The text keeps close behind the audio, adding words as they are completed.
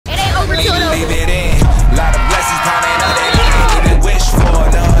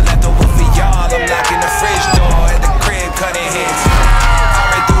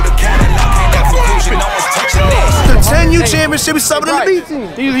championship, we subbing in the B team.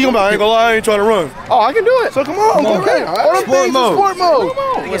 He gonna be, I ain't gonna lie, I ain't trying to run. Oh, I can do it. So come on, get ready. All them things in sport mode.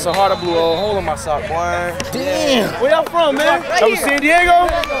 Get some harder blue hole in my sock, boy. Damn. Where y'all from, man? That was San Diego?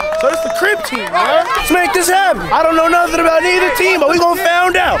 So it's the crib team, man. Let's make this happen. I don't know nothing about neither team, but we gonna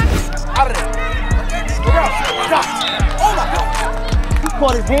find out. Out of there. Oh my God. He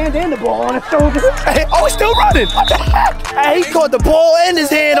caught his hand and the ball on his shoulder. Hey, oh, he's still running. What the heck? Hey, he caught the ball and his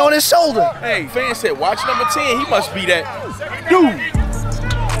hand on his shoulder. Hey, fan said, watch number 10. He must be that dude.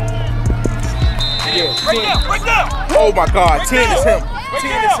 Yeah, right now. Oh my God, 10 is him. 10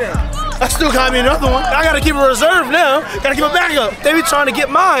 is him. I still got me another one. I gotta keep a reserve now. Gotta keep a backup. They be trying to get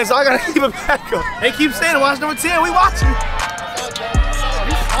mine, so I gotta keep a backup. They keep saying, watch number 10. We watching.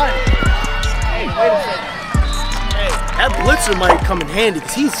 Hey, wait a second. That blitzer might come in handy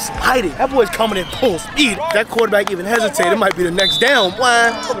because he's sliding. That boy's coming in full speed. If that quarterback even hesitated, it might be the next down. Boy,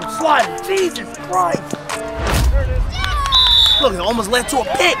 look at him sliding. Jesus Christ. Look, it almost led to a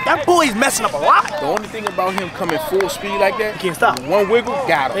pick. That boy's messing up a lot. The only thing about him coming full speed like that, he can't stop. One wiggle,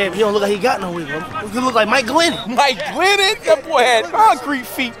 got him. Man, he don't look like he got no wiggle. He look like Mike Glennon. Mike Glennon? That boy had concrete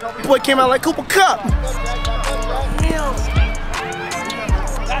feet. That boy came out like Cooper Kupp.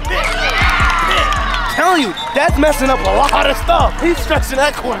 Telling you, that's messing up a lot of stuff. He's stretching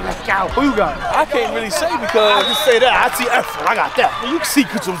that quarterback out. Who you got? I can't really say because I can say that. I see effort. I got that. You can see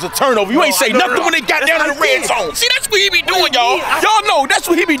because it was a turnover. You ain't say nothing when they got down in the red zone. See, that's what he be doing, y'all. Y'all know that's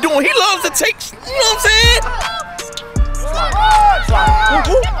what he be doing. He loves to take, you know what I'm saying?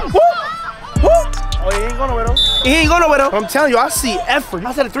 Oh, he ain't going nowhere though. He ain't going nowhere though. I'm telling you, I see effort.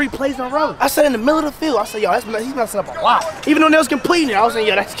 I said it 3 plays in a row. I said in the middle of the field. I said, yo, he's messing up a lot. Even though they was completing it, I was saying,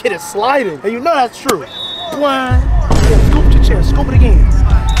 yo, that kid is sliding. And you know that's true. One. Yeah, scoop your chest. Scoop it again.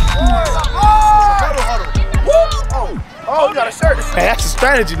 Oh, you got a shirt. Hey, that's a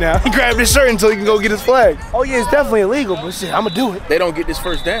strategy now. He grabbed his shirt until he can go get his flag. Oh yeah, it's definitely illegal, but shit, I'm gonna do it. They don't get this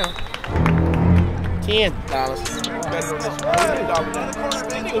first down. $10.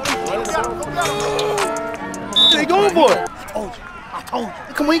 They going for it. I told you.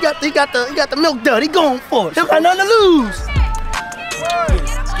 Come on, he got the milk dud. He going for it. He got nothing to lose.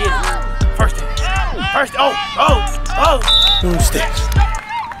 Get it. First down. First. Oh. Boom sticks.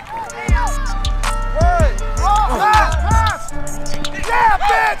 Yeah,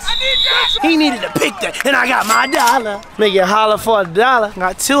 bitch! He needed to pick that, and I got my dollar. Make it holler for $1.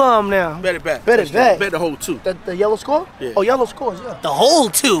 Got 2 of them now. Bet it back. Bet it back. Bet the whole 2. The yellow score? Yeah. Oh, yellow scores, yeah. The whole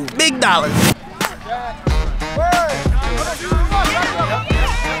 2. Big dollars.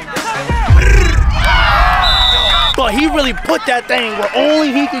 But he really put that thing where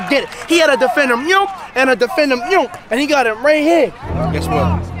only he could get it. He had a defender, and a defender, and he got it right here. Guess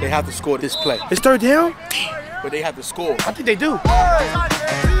what? They have to score this play. It's 3rd down? But they have to score. I think they do.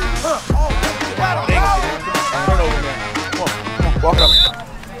 Walk it up.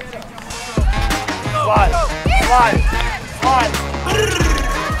 Slide.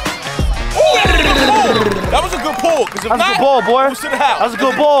 That was a good pull. That was a good ball, boy. That was a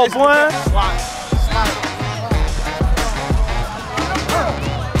good ball, boy.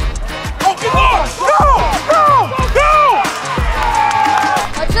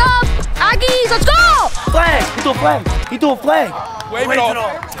 What's up, Aggies? Let's go! Flag. He threw a flag. Wave it off.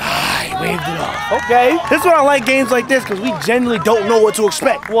 He waved it off. Okay. This is why I like games like this, because we genuinely don't know what to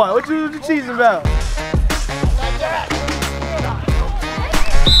expect. What you cheesing about?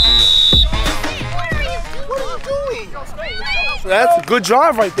 That's a good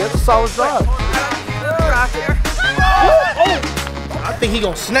drive right there. That's a solid drive. I think he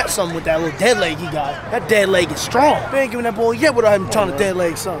gonna snap something with that little dead leg he got. That dead leg is strong. They ain't giving that ball yet without him trying to dead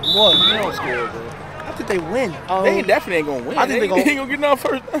leg something. What? You know it's good, bro. I think they win. They definitely ain't gonna win. I think they ain't gonna get enough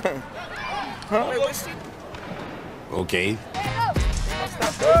first down. Huh? Okay. Pass!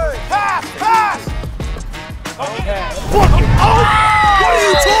 What are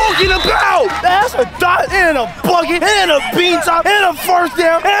you talking about? That's a dot and a bucket and a bean top and a first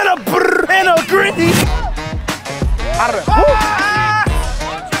down and a brrr and a gritty.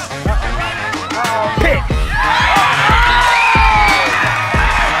 Pick.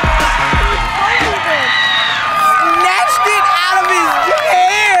 Snatched it out of his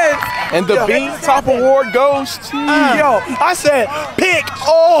hands. And the bean top award goes to Yo, I said pick.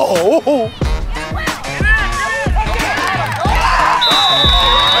 Oh.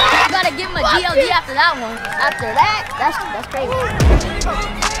 Gotta give him a DLD after that one. After that, that's crazy.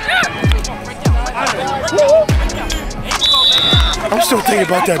 I'm still thinking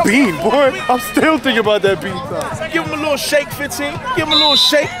about that bean, boy. I'm still thinking about that bean. Give him a little shake, 15. Give him a little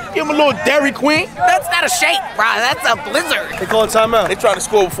shake. Give him a little Dairy Queen. That's not a shake, bro. That's a blizzard. They call it timeout. They trying to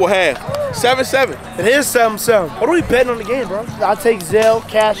score before half. 7-7. It is 7-7. What are we betting on the game, bro? I'll take Zelle,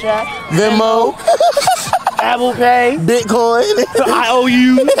 Cash App, Venmo, Apple Pay, Bitcoin.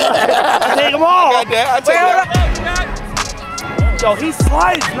 IOU. I take them all. I got that. I take that. Yo, he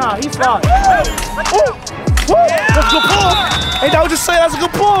slides. Nah, he slides. Woo. Woo. That's a good pull. Ain't that what you say? That's a good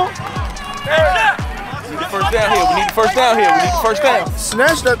pull. First down here. We need the first down here. We need the first down.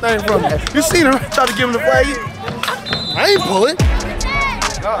 Snatch that thing from me. You seen him try to give him the flag? I ain't pulling.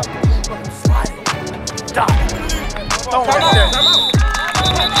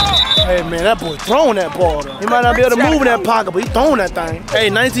 Hey man, that boy throwing that ball though. He might not be able to move in that pocket, but he throwing that thing. Hey,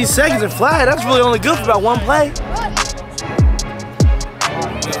 19 seconds and flag. That's really only good for about one play.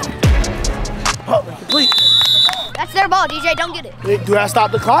 Oh, complete. That's their ball, DJ. Don't get it. Do I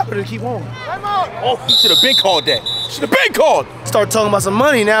stop the clock or do I keep on? Oh, he should have been called that. Should have been called. Start talking about some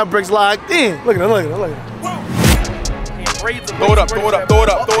money now. Bricks locked in. Look at him. Look at him. Look at him. Throw it up. Throw it up. Throw it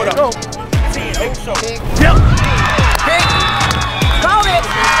up. Throw it up. Yep.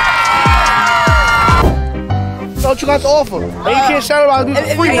 What you got to offer? Hey, you can't shout about it.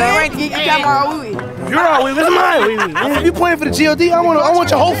 It's free, man. You're all wee. This is mine, wee. If you playing for the GOD, I want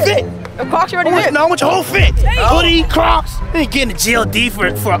your whole fit. The Crocs already did. No, I want your whole fit. Hoodie, Crocs. You ain't getting the GOD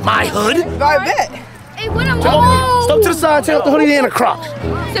for my hood. I bet. Hey, what am Step to the side, take off the hoodie and the Crocs.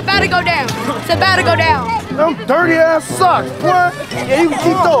 It's about to go down. It's about to go down. Them dirty ass socks, boy. Yeah, you can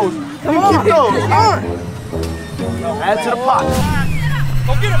keep those. You can keep those. Add to the pot.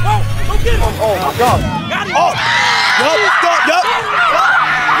 Go get him, go get him. Oh my God. Got it. Oh.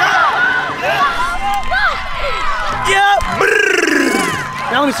 Yup.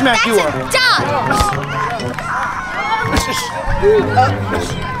 Now let me smack you up. Job.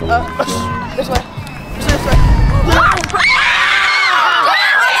 This way.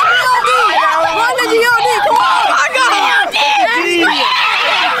 Run the GOD. Come on. I got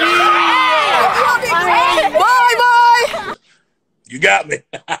it. Bye. You got me.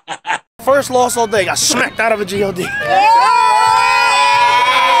 First loss all day. Got smacked out of a GOD.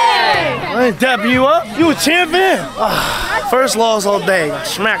 I ain't dapping you up. You a champion. First loss all day. Got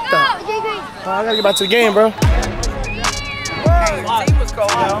smacked up. I gotta get back to the game, bro. Hey, the team was cold,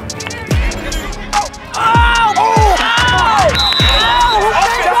 though.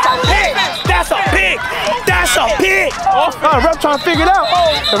 That's a pick! That's a pick! The ref trying to figure it out.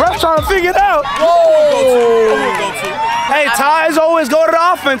 The ref trying to figure it out. Hey, ties always go to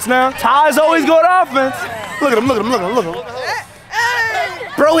the offense now. Ties always go to offense. Look at him, look at him, look at him, look at him.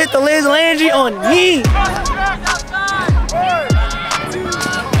 Bro hit the Liz Landry on knee.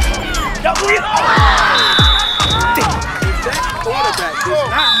 Quarterback does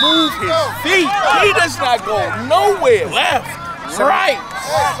not move his feet. He does not go nowhere. Left, right,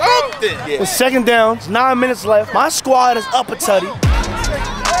 something. Yeah. It's second down. It's 9 minutes left. My squad is up a tutty.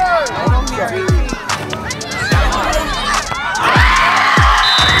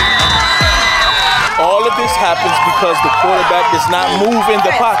 All of this happens because the quarterback does not move in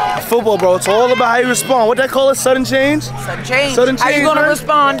the pocket. Football, bro. It's all about how you respond. What they call it? Sudden change? Sudden change. Sudden How you change, gonna man?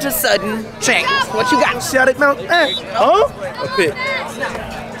 respond to sudden change? What you got? See how they mount? Huh? A pick.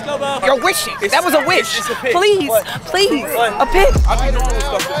 You're wishing. That was a wish. It's a pick. Please, What? please, a pick. I be knowing when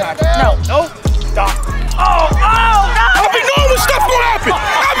stuff gonna happen. No. No. Stop. Oh, no. I be knowing when stuff gonna happen.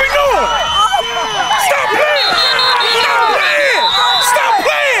 I be knowing. Stop playing. Stop playing. Stop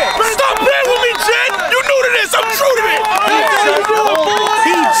playing. Stop playing with me, Jen. You new to this. I'm true to it.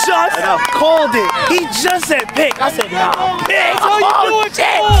 He just called it. He just said pick. I said, nah, pick. Oh, shit.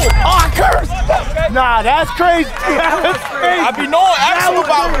 Oh, I cursed. Nah, that's crazy. That's crazy. I be knowing. Ask him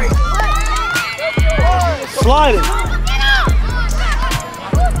about me. Slide it.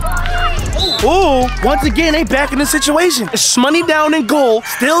 Ooh, once again, they back in the situation. It's money down in goal,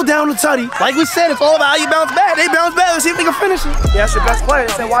 still down to Tutty. Like we said, it's all about how you bounce back. They bounce back. Let's see if they can finish it. Yeah, that's your best player.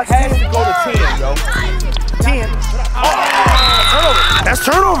 They said, watch it. Has to go to 10, yo. 10. Turnover. That's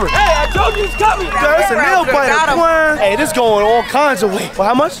turnover. Hey, I told you it's coming. That's a nail biter. Got him. Come on. Hey, this going all kinds of way. Well,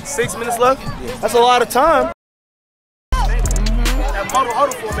 how much? 6 minutes left? That's a lot of time.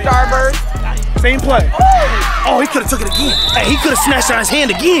 Starburst. Same play. Oh, he could have took it again. Hey, he could have snatched out his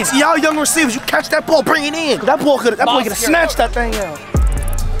hand again. See, y'all young receivers, you catch that ball, bring it in. That boy could have snatched that thing out.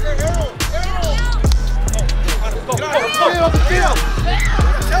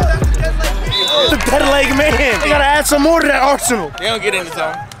 The dead leg man. They gotta add some more to that arsenal. They don't get in the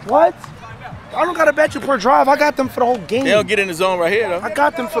zone. What? I don't gotta bet you per drive. I got them for the whole game. They don't get in the zone right here, though. I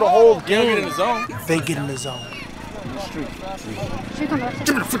got them for the whole They don't get in game. the zone. They get in the zone. streak. Streak on the left.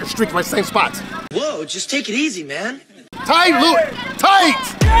 Give me the freaking streak, right same spots. Whoa, just take it easy, man. Tight, Luke. Tight.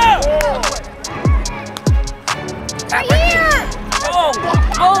 Right here. Oh,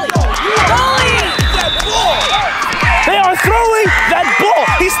 bully. Bully. That ball. They are throwing that ball.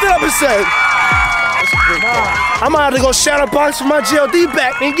 He stood up and said, I'm gonna have to go shadow box for my GLD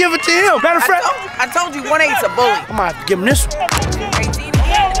back and give it to him. Matter of fact, I told you 1/8's a bully. I'm gonna have to give him this one. 18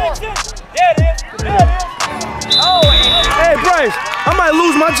 again. Oh, Hey, Bryce, I might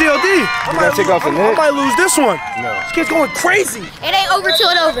lose my GLD. You gotta take off the I neck. might lose this one. No. This kid's going crazy. It ain't over till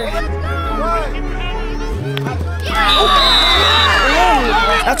it's over.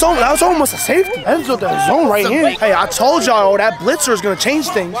 That's almost a safety. That's the zone right here. Hey, I told y'all that blitzer is gonna change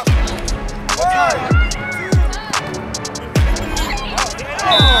things.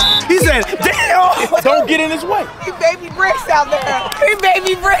 He said, damn! Don't get in his way. he baby bricks out there. He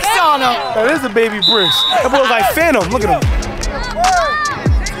baby bricks on him. That is a baby Briss. That boy's like Phantom. Look at him.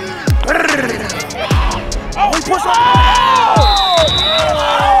 Oh, he pushed up.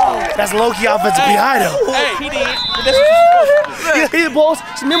 That's low-key offensive behind him. Hey, he did. He hit balls.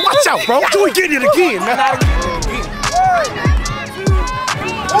 Man, watch out, bro. You ain't getting it again, man.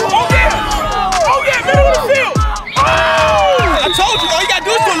 Oh, yeah, middle of the field. I told you, all you gotta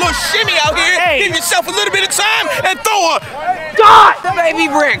do is do a little shimmy out here, give yourself a little bit of time, and throw her. God! The baby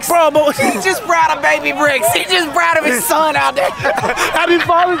bricks. Bro, but He's just proud of baby bricks. He's just proud of his son out there. Happy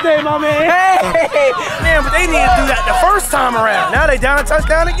Father's Day, my man. Hey! Man, but they need to do that the first time around. Now they down a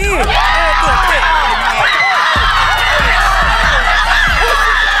touchdown again.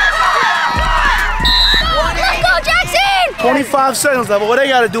 Let's go, Jackson! 25 seconds left. What they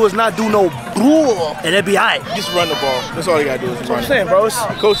gotta do is not do no bull, and it'll be all right. Just run the ball. That's all you gotta do is run. I'm saying, bro. It's,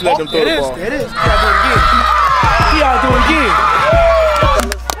 Coach let them throw the ball. It is. You gotta do it again. You gotta do it again.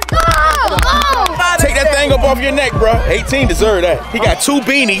 Take that thing up off your neck, bro. 18 deserve that. He got 2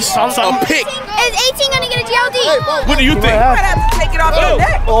 beanies, a pick. Is 18 gonna get a GLD? What do you think? You might have to take it off your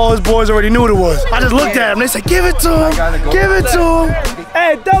neck. All his boys already knew what it was. I just looked at him. They said, give it to him. Give it to him.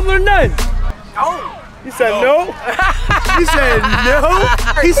 Hey, double or none? Oh. He said no. He said no.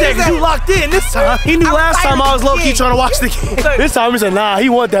 He said, cause you locked in this time. He knew last time I was low-key trying to watch the game. This time he said, nah, he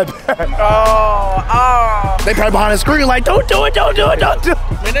want that back. Oh. They probably behind the screen like, don't do it, don't do it, don't do it.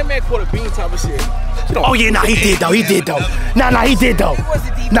 Man, that man caught a bean top of shit. Oh yeah, nah, he did though, he did though. Nah, he did though.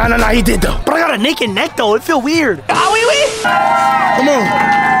 Nah, he did though. But I got a naked neck though, it feel weird. Ah, oui, oui. Come on.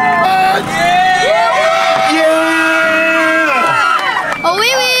 Yeah! Oh, wee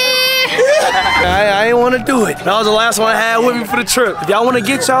wee! I ain't want to do it. That was the last one I had with me for the trip. If y'all want to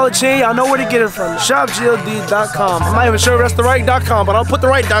get y'all a chain, y'all know where to get it from. ShopGLD.com. I'm not even sure if that's the right .com, but I'll put the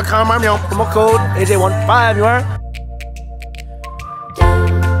right .com. I'm your promo code AJ15. You are?